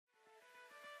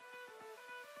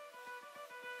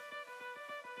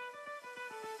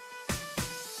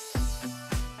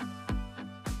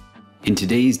In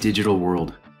today's digital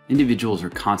world, individuals are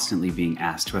constantly being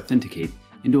asked to authenticate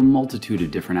into a multitude of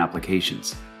different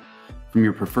applications. From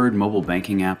your preferred mobile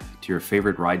banking app to your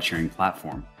favorite ride-sharing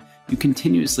platform, you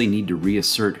continuously need to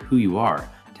reassert who you are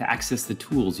to access the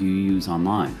tools you use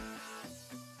online.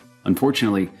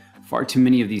 Unfortunately, far too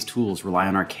many of these tools rely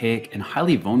on archaic and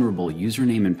highly vulnerable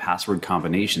username and password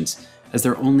combinations as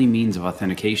their only means of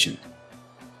authentication.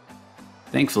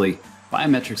 Thankfully,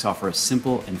 biometrics offer a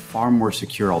simple and far more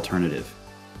secure alternative.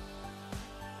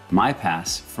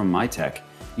 MiPass from Mitek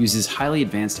uses highly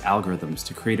advanced algorithms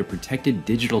to create a protected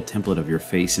digital template of your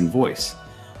face and voice,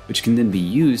 which can then be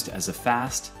used as a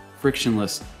fast,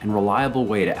 frictionless, and reliable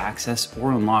way to access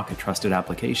or unlock a trusted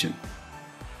application.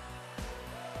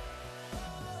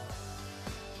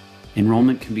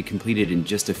 Enrollment can be completed in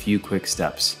just a few quick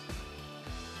steps.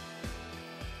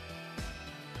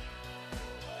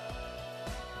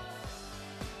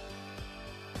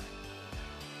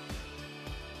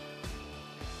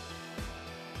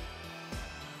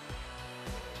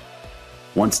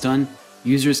 Once done,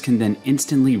 users can then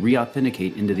instantly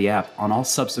re-authenticate into the app on all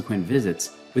subsequent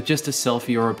visits with just a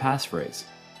selfie or a passphrase.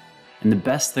 And the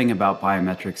best thing about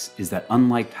biometrics is that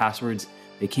unlike passwords,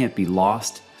 they can't be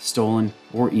lost, stolen,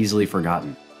 or easily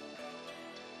forgotten.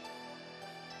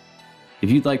 If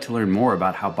you'd like to learn more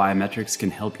about how biometrics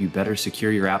can help you better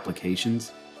secure your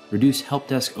applications, reduce help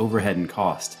desk overhead and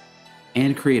cost,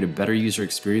 and create a better user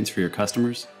experience for your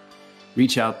customers,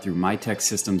 reach out through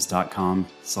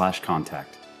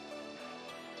mitechsystems.com/contact.